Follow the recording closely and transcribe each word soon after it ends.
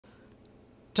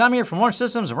Tom here from Lawrence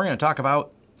Systems, and we're going to talk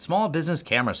about small business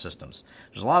camera systems.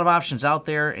 There's a lot of options out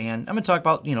there, and I'm going to talk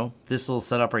about, this little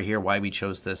setup right here, why we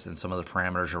chose this and some of the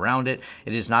parameters around it.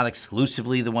 It is not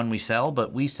exclusively the one we sell,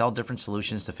 but we sell different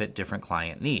solutions to fit different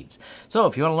client needs. So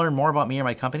if you want to learn more about me or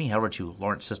my company, head over to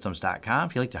lawrencesystems.com.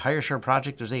 If you'd like to hire us for a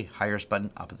project, there's a Hire Us button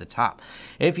up at the top.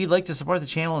 If you'd like to support the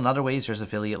channel in other ways, there's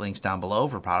affiliate links down below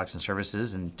for products and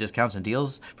services and discounts and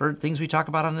deals for things we talk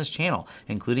about on this channel,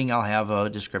 including I'll have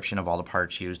a description of all the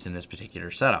parts used in this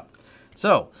particular setup.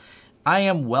 So, I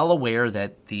am well aware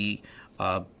that the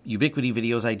Ubiquiti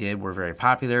videos I did were very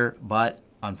popular, but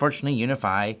unfortunately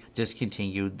UniFi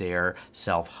discontinued their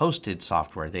self-hosted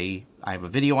software. I have a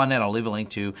video on that I'll leave a link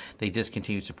to. They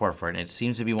discontinued support for it, and it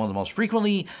seems to be one of the most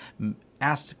frequently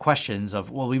asked questions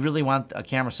of, well, we really want a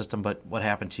camera system, but what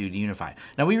happened to the UniFi?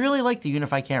 Now, we really like the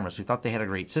UniFi cameras. We thought they had a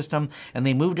great system, and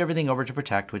they moved everything over to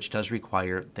Protect, which does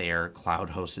require their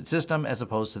cloud-hosted system as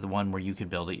opposed to the one where you could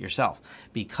build it yourself.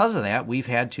 Because of that, we've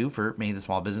had to, for many of the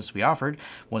small business we offered,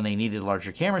 when they needed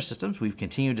larger camera systems, we've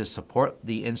continued to support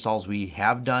the installs we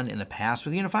have done in the past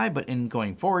with UniFi, but in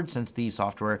going forward, since the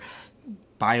software,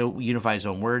 by UniFi's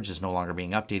own words, is no longer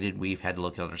being updated, we've had to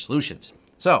look at other solutions.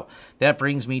 So that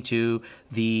brings me to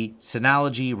the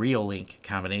Synology Reolink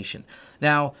combination.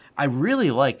 Now, I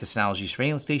really like the Synology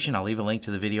surveillance station. I'll leave a link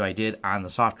to the video I did on the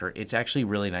software. It's actually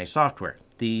really nice software.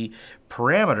 The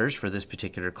parameters for this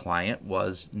particular client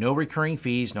was no recurring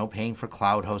fees, no paying for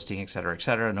cloud hosting, et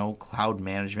cetera, no cloud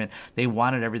management. They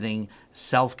wanted everything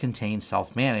self-contained,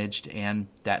 self-managed, and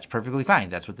that's perfectly fine.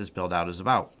 That's what this build out is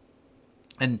about.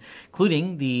 And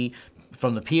including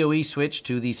from the POE switch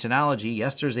to the Synology,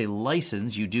 yes, there's a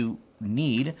license you do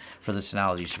need for the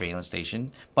Synology surveillance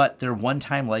station, but they're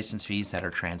one-time license fees that are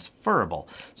transferable.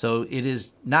 So it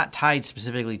is not tied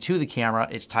specifically to the camera,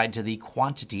 it's tied to the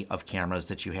quantity of cameras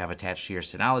that you have attached to your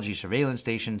Synology surveillance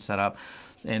station setup.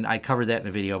 And I covered that in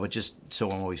a video, but just so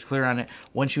I'm always clear on it,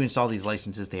 once you install these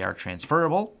licenses, they are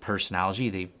transferable per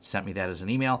Synology. They've sent me that as an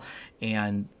email,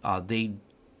 and they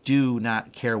do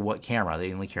not care what camera,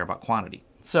 they only care about quantity.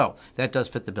 So that does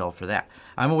fit the bill for that.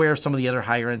 I'm aware of some of the other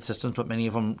higher end systems, but many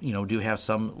of them, do have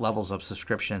some levels of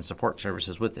subscription and support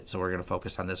services with it. So we're going to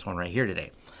focus on this one right here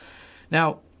today.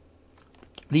 Now,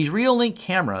 these Reolink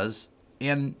cameras,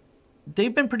 and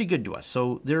they've been pretty good to us.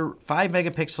 So they're 5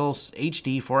 megapixels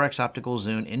HD 4x optical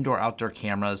zoom indoor-outdoor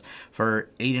cameras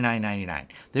for $89.99.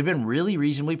 They've been really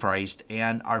reasonably priced,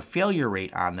 and our failure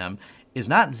rate on them is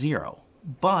not 0.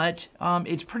 But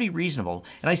it's pretty reasonable.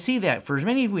 And I see that for as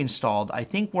many as we installed, I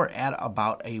think we're at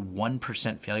about a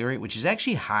 1% failure rate, which is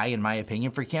actually high in my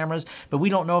opinion for cameras, but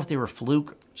we don't know if they were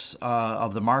flukes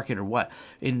of the market or what.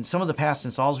 In some of the past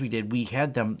installs we did, we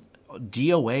had them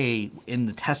DOA in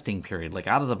the testing period, like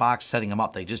out of the box setting them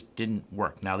up. They just didn't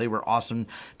work. Now, they were awesome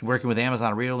working with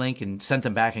Amazon Reolink and sent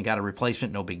them back and got a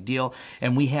replacement, no big deal.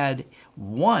 And we had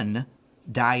one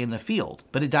die in the field,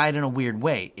 but it died in a weird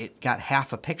way. It got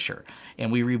half a picture,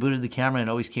 and we rebooted the camera and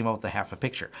it always came out with a half a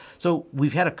picture. So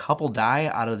we've had a couple die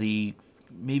out of the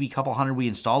maybe couple hundred we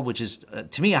installed, which is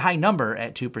to me a high number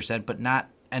at 2%, but not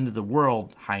end of the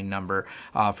world high number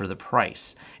for the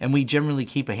price. And we generally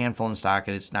keep a handful in stock,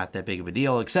 and it's not that big of a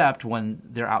deal, except when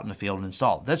they're out in the field and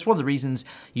installed. That's one of the reasons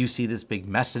you see this big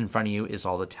mess in front of you is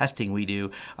all the testing we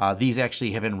do. These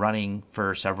actually have been running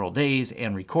for several days,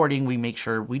 and recording, we make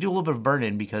sure we do a little bit of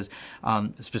burn-in because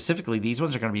specifically these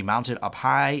ones are going to be mounted up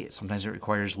high. Sometimes it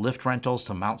requires lift rentals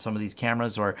to mount some of these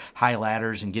cameras, or high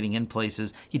ladders and getting in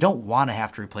places. You don't want to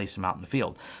have to replace them out in the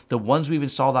field. The ones we've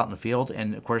installed out in the field,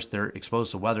 and of course they're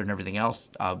exposed to weather and everything else,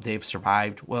 they've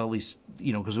survived, well, at least,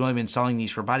 because we've only been selling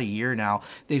these for about a year now.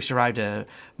 They've survived a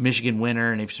Michigan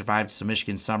winter, and they've survived some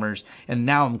Michigan summers, and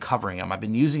now I'm covering them. I've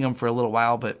been using them for a little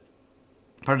while, but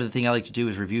part of the thing I like to do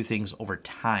is review things over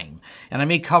time. And I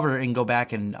may cover and go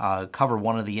back and cover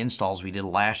one of the installs we did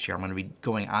last year. I'm going to be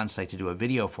going on site to do a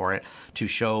video for it to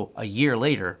show a year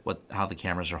later how the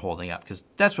cameras are holding up, because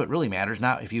that's what really matters.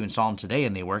 Not if you install them today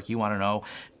and they work. You want to know,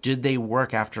 did they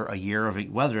work after a year of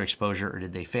weather exposure, or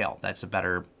did they fail? That's a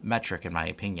better metric in my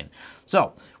opinion.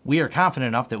 So we are confident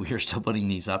enough that we are still putting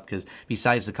these up, because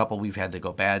besides the couple we've had to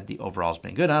go bad, the overall's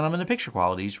been good on them, and the picture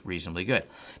quality is reasonably good.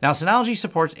 Now, Synology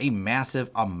supports a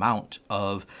massive amount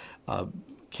of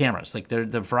cameras. Like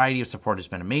the variety of support has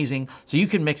been amazing. So you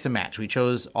can mix and match. We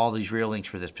chose all these Reolinks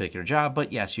for this particular job,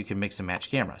 but yes, you can mix and match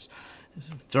cameras.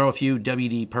 Throw a few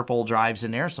WD purple drives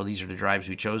in there. So these are the drives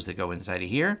we chose that go inside of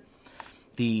here.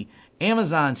 The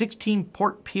Amazon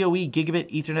 16-port POE gigabit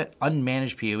Ethernet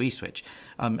unmanaged POE switch.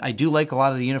 I do like a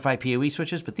lot of the UniFi POE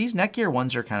switches, but these Netgear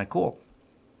ones are kind of cool.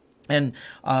 And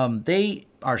they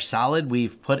are solid.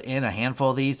 We've put in a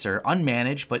handful of these. They're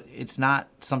unmanaged, but it's not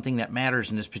something that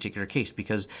matters in this particular case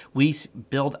because we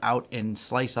build out and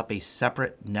slice up a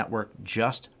separate network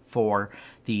just for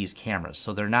these cameras.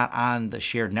 So they're not on the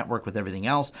shared network with everything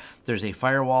else. There's a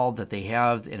firewall that they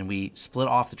have, and we split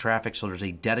off the traffic, so there's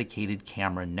a dedicated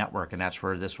camera network, and that's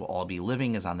where this will all be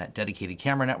living, is on that dedicated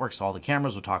camera network. So all the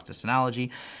cameras will talk to Synology.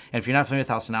 And if you're not familiar with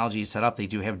how Synology is set up, they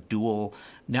do have dual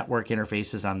network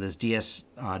interfaces on this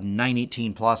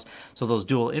DS918 Plus. So those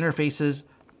dual interfaces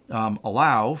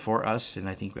allow for us, and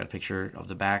I think we got a picture of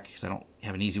the back because I don't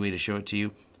have an easy way to show it to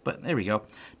you. But there we go.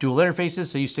 Dual interfaces,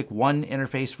 so you stick one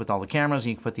interface with all the cameras and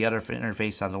you can put the other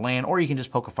interface on the LAN, or you can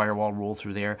just poke a firewall rule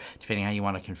through there, depending how you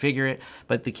want to configure it.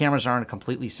 But the cameras aren't a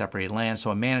completely separated LAN,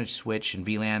 so a managed switch and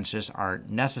VLANs just aren't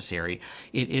necessary.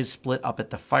 It is split up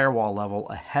at the firewall level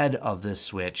ahead of this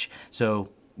switch. So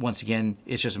once again,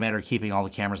 it's just a matter of keeping all the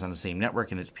cameras on the same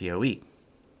network, and it's POE.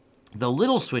 The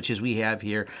little switches we have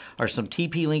here are some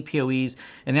TP-Link PoEs,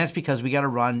 and that's because we got to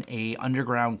run a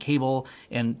underground cable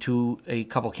and to a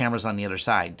couple cameras on the other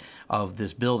side of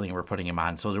this building we're putting them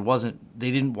on. So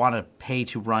they didn't want to pay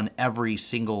to run every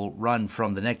single run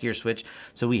from the Netgear switch,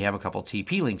 so we have a couple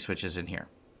TP-Link switches in here,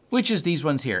 which is these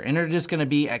ones here. And they're just going to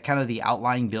be at kind of the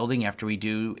outlying building after we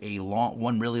do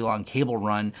one really long cable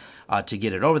run to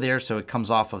get it over there. So it comes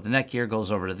off of the Netgear,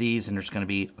 goes over to these, and there's going to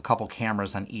be a couple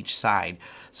cameras on each side.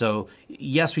 So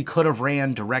yes, we could have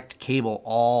ran direct cable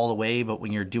all the way, but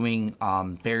when you're doing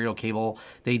burial cable,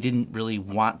 they didn't really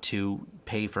want to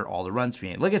pay for all the runs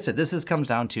being. Like I said, this comes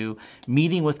down to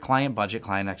meeting with client budget,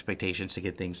 client expectations to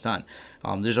get things done.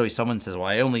 There's always someone who says, well,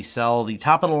 I only sell the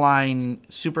top of the line,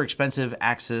 super expensive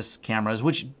Axis cameras,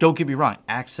 which don't get me wrong,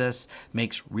 Axis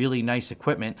makes really nice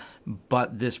equipment,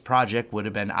 but this project would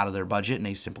have been out of their budget and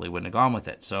they simply wouldn't have gone with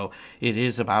it. So it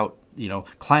is about,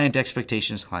 client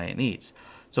expectations, client needs.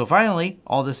 So finally,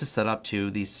 all this is set up to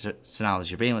the Synology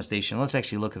surveillance station. Let's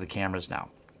actually look at the cameras now.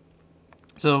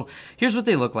 So here's what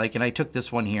they look like, and I took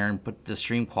this one here and put the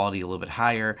stream quality a little bit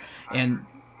higher, and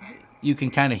you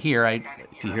can kind of hear,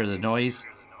 if you hear the noise,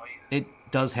 it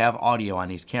does have audio on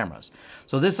these cameras.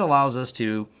 So this allows us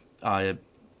to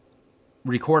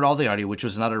record all the audio, which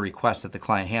was another request that the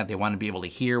client had. They want to be able to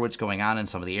hear what's going on in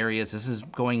some of the areas. This is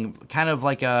going kind of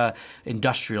like a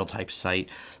industrial type site,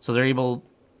 so they're able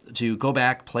to go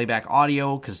back, play back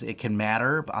audio, because it can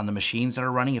matter on the machines that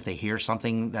are running. If they hear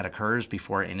something that occurs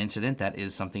before an incident, that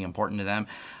is something important to them.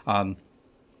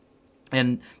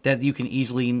 And that you can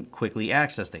easily and quickly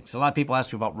access things. A lot of people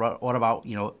ask me about, what about,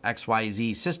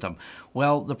 XYZ system?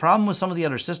 Well, the problem with some of the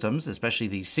other systems, especially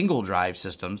the single drive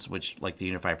systems, which like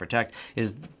the UniFi Protect,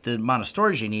 is the amount of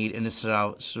storage you need, and this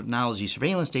Synology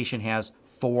surveillance station has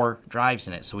 4 drives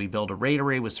in it. So we build a RAID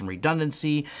array with some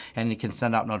redundancy, and it can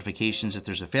send out notifications if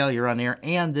there's a failure on there,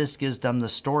 and this gives them the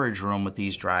storage room with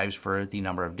these drives for the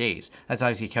number of days. That's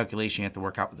obviously a calculation you have to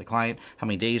work out with the client. How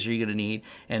many days are you going to need?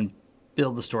 And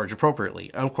build the storage appropriately.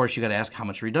 And of course, you got to ask, how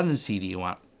much redundancy do you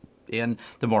want? And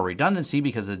the more redundancy,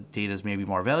 because the data is maybe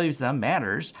more valuable to them,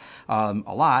 matters a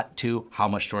lot to how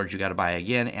much storage you got to buy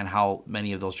again, and how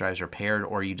many of those drives are paired,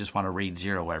 or you just want to RAID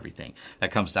 0 everything.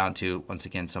 That comes down to, once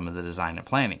again, some of the design and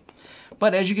planning.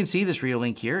 But as you can see, this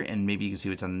Reolink here, and maybe you can see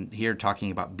what's on here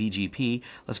talking about BGP.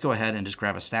 Let's go ahead and just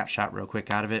grab a snapshot real quick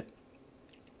out of it.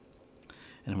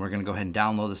 And we're going to go ahead and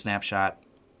download the snapshot.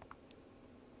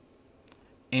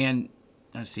 And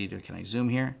let's see, can I zoom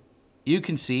here? You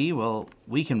can see, well,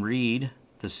 we can read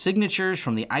the signatures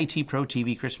from the IT Pro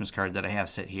TV Christmas card that I have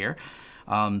set here.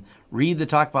 Read the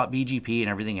talk about BGP and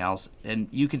everything else, and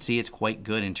you can see it's quite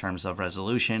good in terms of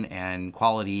resolution and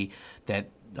quality that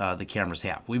the cameras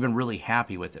have. We've been really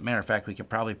happy with it. Matter of fact, we can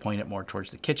probably point it more towards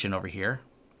the kitchen over here.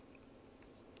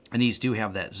 And these do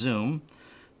have that zoom.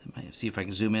 See if I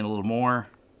can zoom in a little more.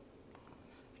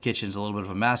 The kitchen's a little bit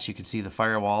of a mess. You can see the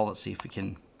firewall. Let's see if we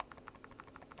can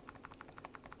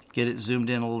get it zoomed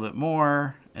in a little bit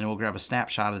more, and we'll grab a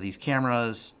snapshot of these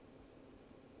cameras.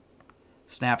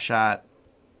 Snapshot.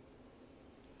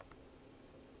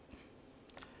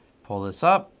 Pull this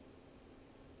up.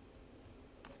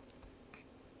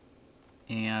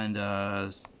 And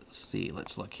let's see,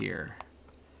 let's look here.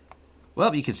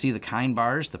 Well, you can see the kind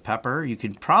bars, the pepper. You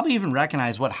can probably even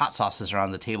recognize what hot sauces are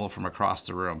on the table from across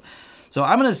the room. So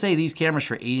I'm going to say these cameras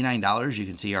for $89. You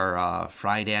can see our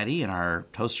Fry Daddy and our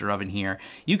toaster oven here.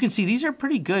 You can see these are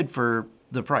pretty good for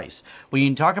the price. When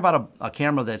you talk about a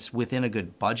camera that's within a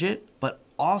good budget, but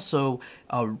also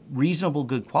a reasonable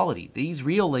good quality. These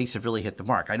Reolinks have really hit the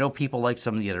mark. I know people like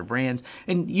some of the other brands,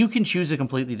 and you can choose a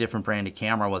completely different branded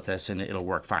camera with this and it'll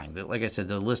work fine. Like I said,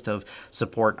 the list of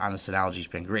support on the Synology has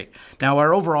been great. Now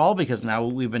our overall, because now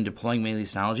we've been deploying mainly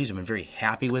Synologies, I've been very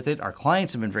happy with it. Our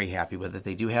clients have been very happy with it.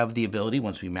 They do have the ability,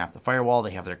 once we map the firewall,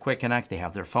 they have their Quick Connect, they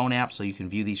have their phone app, so you can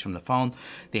view these from the phone.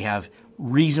 They have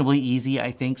reasonably easy,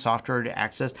 I think, software to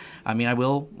access. I mean, I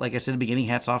will, like I said at the beginning,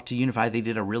 hats off to UniFi. They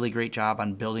did a really great job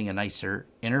on building a nicer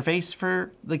interface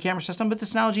for the camera system, but the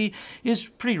Synology is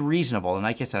pretty reasonable. And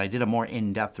like I said, I did a more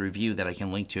in-depth review that I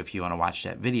can link to if you want to watch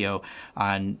that video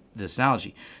on the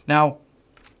Synology. Now,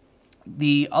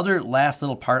 the other last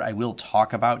little part I will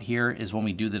talk about here is when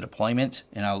we do the deployment,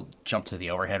 and I'll jump to the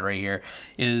overhead right here,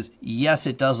 is yes,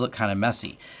 it does look kind of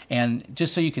messy. And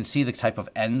just so you can see the type of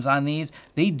ends on these,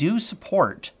 they do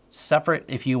support separate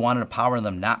if you wanted to power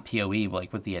them, not POE,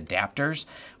 like with the adapters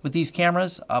with these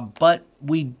cameras, but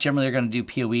we generally are going to do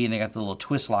POE, and they got the little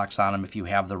twist locks on them if you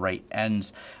have the right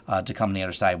ends to come on the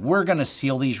other side. We're going to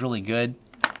seal these really good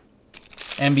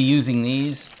and be using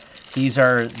these. These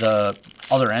are the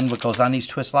other end what goes on these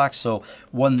twist locks. So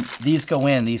when these go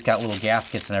in, these got little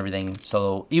gaskets and everything.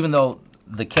 So even though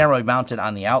the camera mounted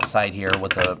on the outside here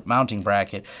with the mounting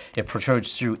bracket, it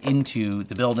protrudes through into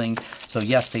the building. So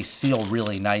yes, they seal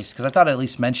really nice, because I thought I'd at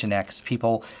least mention that, because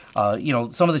people, you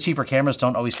know, some of the cheaper cameras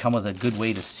don't always come with a good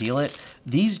way to seal it.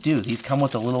 These do. These come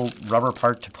with a little rubber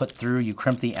part to put through. You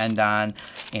crimp the end on,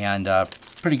 and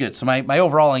pretty good. So my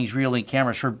overall on these Reolink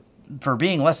cameras, for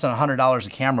being less than $100 a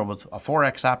camera with a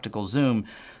 4x optical zoom,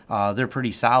 they're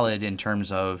pretty solid in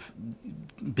terms of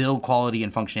build quality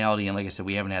and functionality. And like I said,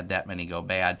 we haven't had that many go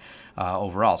bad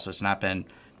overall, so it's not been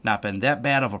that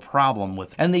bad of a problem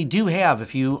with. And they do have,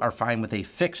 if you are fine with a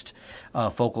fixed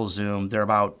focal zoom, they're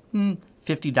about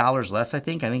 $50 less, I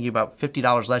think. I think about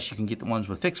 $50 less, you can get the ones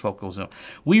with fixed focal zoom.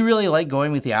 We really like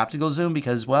going with the optical zoom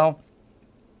because, well,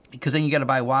 because then you got to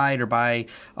buy wide or buy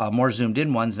more zoomed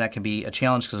in ones, and that can be a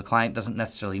challenge because the client doesn't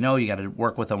necessarily know. You got to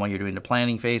work with them when you're doing the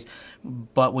planning phase.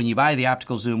 But when you buy the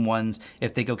optical zoom ones,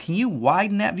 if they go, can you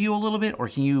widen that view a little bit, or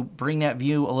can you bring that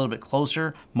view a little bit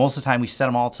closer? Most of the time we set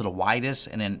them all to the widest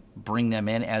and then bring them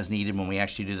in as needed when we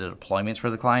actually do the deployments for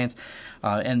the clients.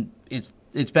 And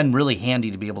it's been really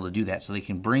handy to be able to do that, so they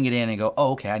can bring it in and go,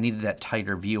 oh, okay, I needed that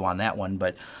tighter view on that one.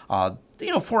 But you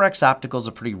know, 4X optical is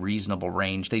a pretty reasonable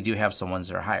range. They do have some ones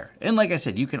that are higher. And like I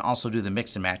said, you can also do the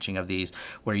mix and matching of these,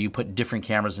 where you put different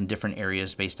cameras in different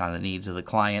areas based on the needs of the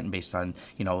client and based on,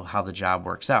 you know, how the job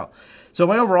works out. So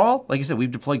my overall, like I said,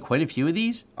 we've deployed quite a few of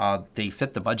these. They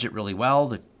fit the budget really well.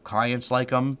 The clients like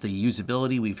them. The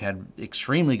usability, we've had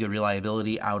extremely good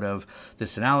reliability out of the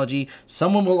Synology.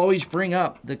 Someone will always bring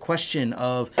up the question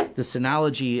of the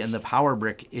Synology and the power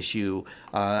brick issue.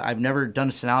 I've never done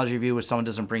a Synology review where someone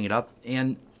doesn't bring it up,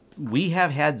 and we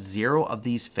have had 0 of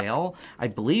these fail. I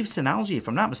believe Synology, if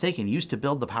I'm not mistaken, used to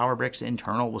build the power bricks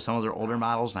internal with some of their older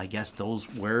models, and I guess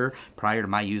those were, prior to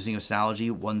my using of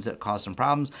Synology, ones that caused some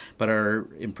problems. But our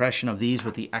impression of these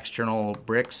with the external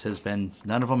bricks has been,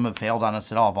 none of them have failed on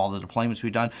us at all of all the deployments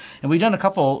we've done. And we've done a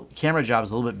couple camera jobs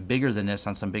a little bit bigger than this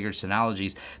on some bigger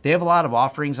Synologies. They have a lot of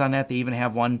offerings on that. They even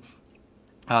have one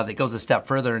that goes a step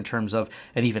further in terms of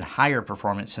an even higher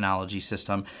performance Synology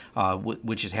system,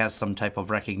 which has some type of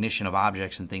recognition of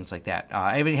objects and things like that.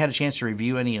 I haven't had a chance to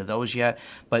review any of those yet,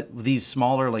 but these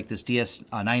smaller, like this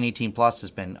DS918 Plus,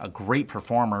 has been a great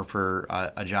performer for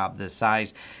a job this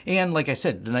size. And like I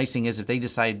said, the nice thing is if they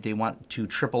decide they want to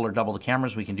triple or double the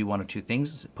cameras, we can do one of two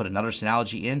things: put another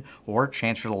Synology in, or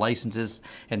transfer the licenses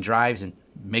and drives and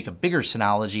make a bigger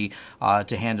Synology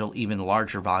to handle even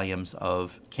larger volumes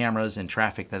of cameras and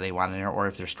traffic that they want in there, or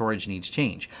if their storage needs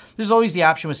change. There's always the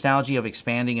option with Synology of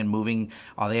expanding and moving.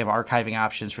 They have archiving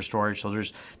options for storage, so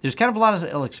there's kind of a lot of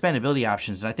expandability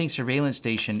options, and I think Surveillance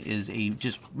Station is a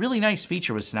just really nice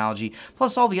feature with Synology,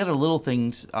 plus all the other little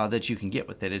things that you can get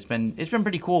with it. It's been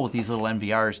pretty cool with these little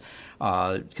MVRs,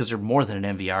 because they're more than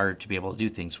an MVR to be able to do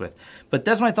things with. But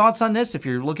that's my thoughts on this. If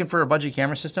you're looking for a budget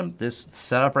camera system, this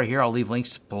setup right here, I'll leave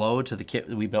links below to the kit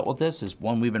that we built with this, is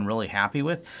one we've been really happy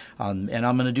with. And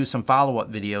I'm going to do some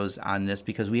follow-up videos on this,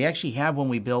 because we actually have one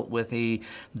we built with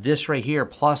this right here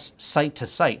plus site to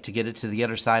site to get it to the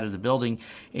other side of the building.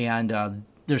 And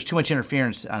there's too much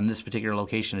interference on this particular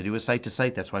location to do a site to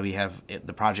site. That's why we have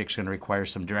the project's going to require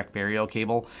some direct burial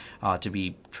cable to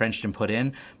be trenched and put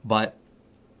in. But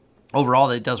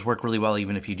overall, it does work really well,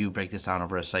 even if you do break this down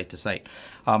over a site to site.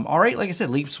 All right, like I said,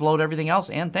 links below to everything else,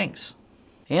 and thanks.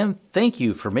 And thank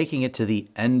you for making it to the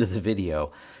end of the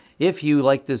video. If you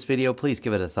like this video, please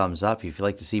give it a thumbs up. If you'd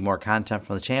like to see more content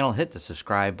from the channel, hit the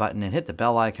subscribe button and hit the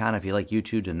bell icon if you like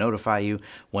YouTube to notify you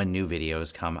when new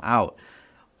videos come out.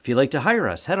 If you'd like to hire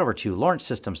us, head over to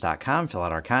lawrencesystems.com, fill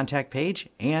out our contact page,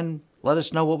 and let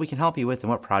us know what we can help you with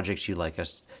and what projects you'd like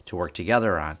us to work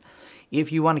together on. If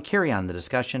you want to carry on the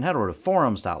discussion, head over to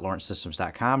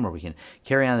forums.lawrencesystems.com, where we can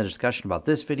carry on the discussion about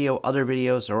this video, other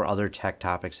videos, or other tech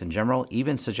topics in general.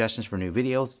 Even suggestions for new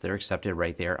videos, they're accepted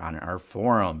right there on our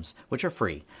forums, which are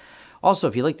free. Also,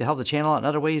 if you'd like to help the channel out in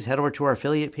other ways, head over to our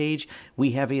affiliate page.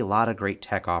 We have a lot of great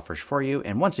tech offers for you.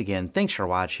 And once again, thanks for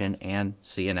watching, and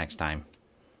see you next time.